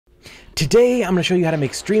Today, I'm going to show you how to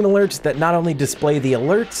make stream alerts that not only display the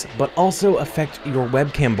alerts, but also affect your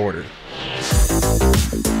webcam border.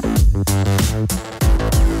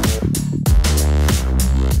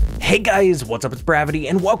 Hey guys, what's up? It's Bravity,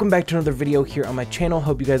 and welcome back to another video here on my channel.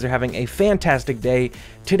 Hope you guys are having a fantastic day.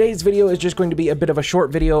 Today's video is just going to be a bit of a short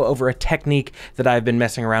video over a technique that I've been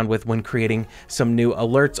messing around with when creating some new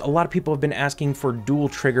alerts. A lot of people have been asking for dual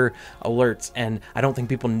trigger alerts, and I don't think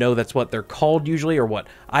people know that's what they're called usually, or what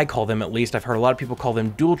I call them at least. I've heard a lot of people call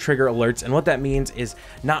them dual trigger alerts, and what that means is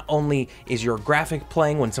not only is your graphic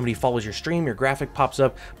playing when somebody follows your stream, your graphic pops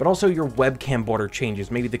up, but also your webcam border changes.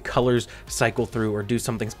 Maybe the colors cycle through or do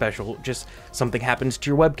something special. Just something happens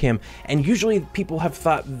to your webcam, and usually people have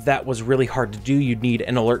thought that was really hard to do. You'd need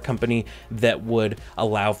an alert company that would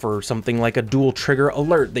allow for something like a dual trigger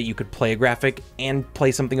alert that you could play a graphic and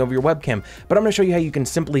play something over your webcam. But I'm going to show you how you can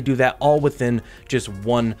simply do that all within just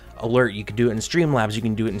one alert. You can do it in Streamlabs, you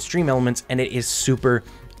can do it in Stream Elements, and it is super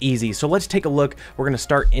easy. So let's take a look. We're going to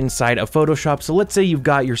start inside of Photoshop. So let's say you've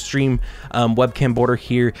got your stream webcam border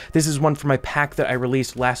here. This is one for my pack that I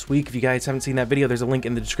released last week. If you guys haven't seen that video, there's a link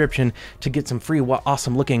in the description to get some free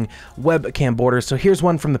awesome looking webcam borders. So here's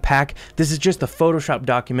one from the pack. This is just the Photoshop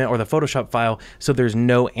document or the Photoshop file, so there's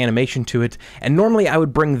no animation to it. And normally I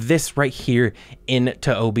would bring this right here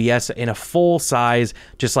into OBS in a full size,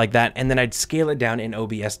 just like that, and then I'd scale it down in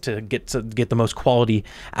OBS to get the most quality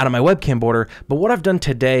out of my webcam border. But what I've done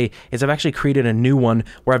today is I've actually created a new one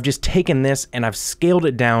where I've just taken this and I've scaled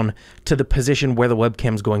it down to the position where the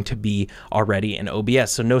webcam is going to be already in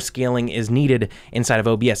OBS. So no scaling is needed inside of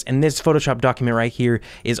OBS. And this Photoshop document right here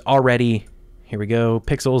is already, here we go,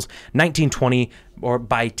 pixels, 1920 or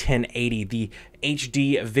by 1080, the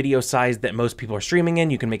HD video size that most people are streaming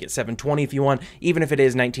in. You can make it 720 if you want. Even if it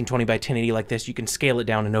is 1920 by 1080 like this, you can scale it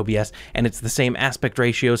down in OBS, and it's the same aspect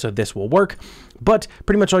ratio, so this will work. But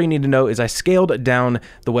pretty much all you need to know is I scaled down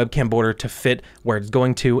the webcam border to fit where it's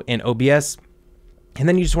going to in OBS. And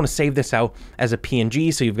then you just want to save this out as a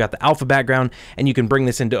PNG, so you've got the alpha background, and you can bring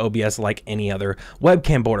this into OBS like any other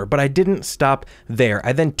webcam border. But I didn't stop there.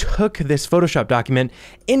 I then took this Photoshop document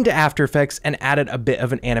into After Effects and added a bit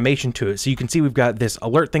of an animation to it. So you can see we've got this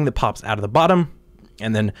alert thing that pops out of the bottom,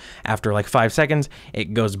 and then after like 5 seconds,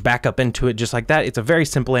 it goes back up into it just like that. It's a very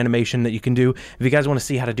simple animation that you can do. If you guys want to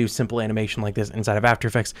see how to do simple animation like this inside of After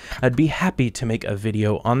Effects, I'd be happy to make a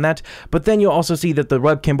video on that. But then you'll also see that the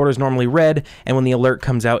webcam border is normally red, and when the alert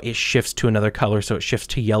comes out, it shifts to another color, so it shifts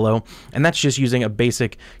to yellow. And that's just using a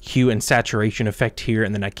basic hue and saturation effect here,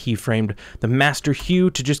 and then I keyframed the master hue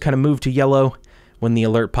to just kind of move to yellow when the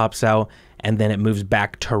alert pops out, and then it moves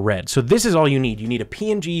back to red. So this is all you need. You need a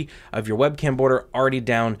PNG of your webcam border already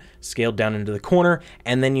down, scaled down into the corner,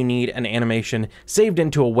 and then you need an animation saved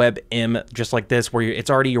into a WebM just like this, where it's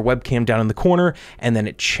already your webcam down in the corner, and then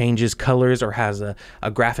it changes colors or has a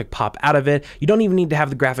graphic pop out of it. You don't even need to have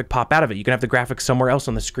the graphic pop out of it. You can have the graphic somewhere else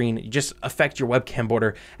on the screen. You just affect your webcam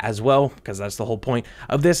border as well, because that's the whole point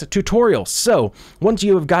of this tutorial. So once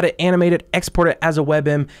you have got it animated, export it as a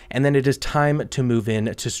WebM, and then it is time to move in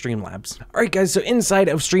to Streamlabs. All right, guys, so inside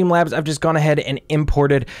of Streamlabs, I've just gone ahead and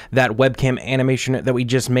imported that webcam animation that we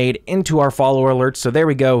just made into our follower alerts. So there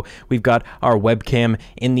we go. We've got our webcam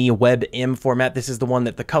in the WebM format. This is the one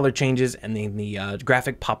that the color changes and then the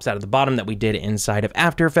graphic pops out of the bottom that we did inside of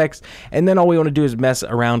After Effects. And then all we want to do is mess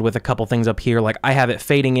around with a couple things up here. Like I have it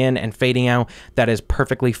fading in and fading out. That is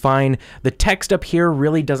perfectly fine. The text up here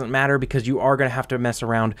really doesn't matter, because you are going to have to mess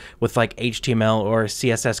around with like HTML or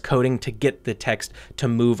CSS coding to get the text to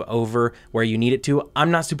move over where you need it to.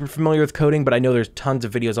 I'm not super familiar with coding, but I know there's tons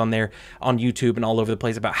of videos on there on YouTube and all over the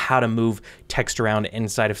place about how to move text around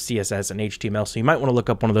inside of CSS and HTML. So you might want to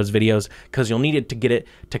look up one of those videos, because you'll need it to get it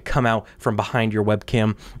to come out from behind your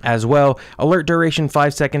webcam as well. Alert duration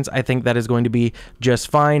 5 seconds. I think that is going to be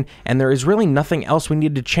just fine. And there is really nothing else we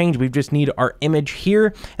need to change. We just need our image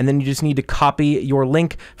here, and then you just need to copy your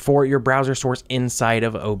link for your browser source inside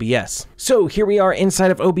of OBS. So here we are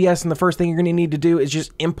inside of OBS, and the first thing you're going to need to do is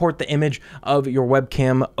just import the image of your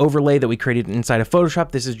webcam overlay that we created inside of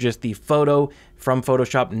Photoshop. This is just the photo from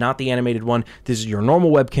Photoshop, not the animated one. This is your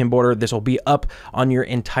normal webcam border. This will be up on your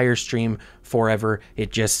entire stream forever.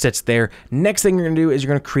 It just sits there. Next thing you're gonna do is you're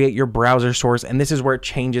gonna create your browser source, and this is where it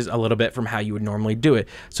changes a little bit from how you would normally do it.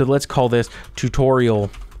 So let's call this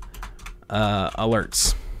tutorial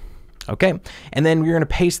alerts. Okay, and then you're going to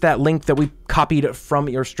paste that link that we copied from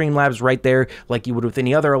your Streamlabs right there like you would with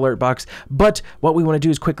any other alert box. But what we want to do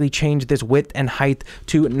is quickly change this width and height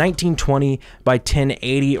to 1920 by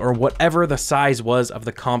 1080 or whatever the size was of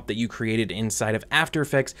the comp that you created inside of After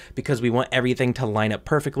Effects, because we want everything to line up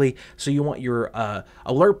perfectly. So you want your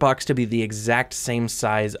alert box to be the exact same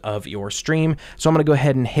size of your stream. So I'm going to go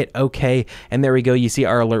ahead and hit OK, and there we go. You see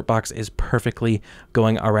our alert box is perfectly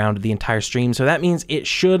going around the entire stream. So that means it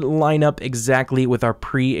should line up exactly with our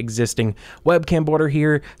pre-existing webcam border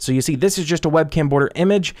here. So you see this is just a webcam border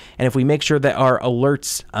image, and if we make sure that our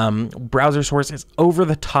alerts browser source is over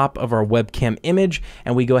the top of our webcam image,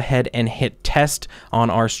 and we go ahead and hit test on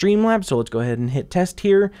our Streamlabs. So let's go ahead and hit test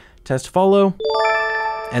here, test follow.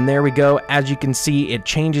 And there we go. As you can see, it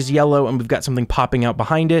changes yellow and we've got something popping out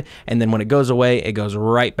behind it. And then when it goes away, it goes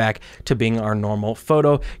right back to being our normal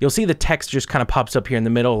photo. You'll see the text just kind of pops up here in the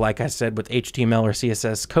middle. Like I said, with HTML or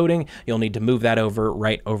CSS coding, you'll need to move that over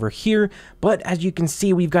right over here. But as you can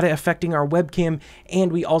see, we've got it affecting our webcam, and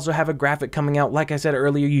we also have a graphic coming out. Like I said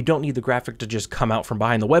earlier, you don't need the graphic to just come out from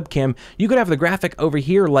behind the webcam. You could have the graphic over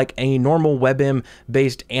here like a normal WebM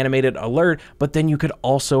based animated alert, but then you could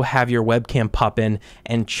also have your webcam pop in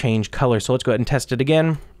and change color. So let's go ahead and test it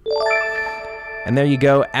again. And there you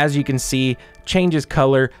go. As you can see, changes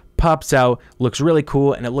color, pops out, looks really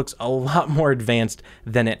cool, and it looks a lot more advanced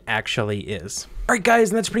than it actually is. All right, guys,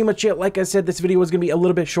 and that's pretty much it. Like I said, this video was going to be a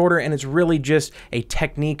little bit shorter, and it's really just a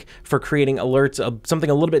technique for creating alerts of something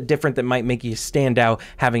a little bit different that might make you stand out,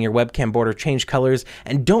 having your webcam border change colors.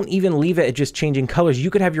 And don't even leave it at just changing colors. You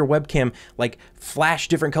could have your webcam like flash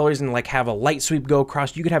different colors and like have a light sweep go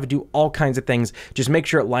across. You could have it do all kinds of things. Just make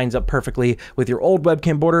sure it lines up perfectly with your old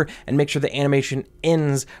webcam border, and make sure the animation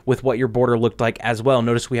ends with what your border looked like as well.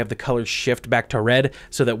 Notice we have the colors shift back to red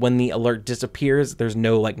so that when the alert disappears, there's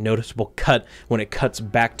no like noticeable cut when it cuts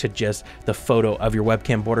back to just the photo of your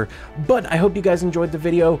webcam border. But I hope you guys enjoyed the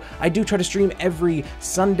video. I do try to stream every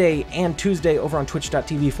Sunday and Tuesday over on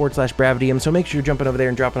twitch.tv/BravityM, so make sure you're jumping over there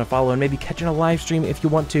and dropping a follow and maybe catching a live stream if you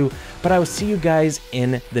want to. But I will see you guys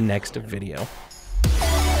in the next video.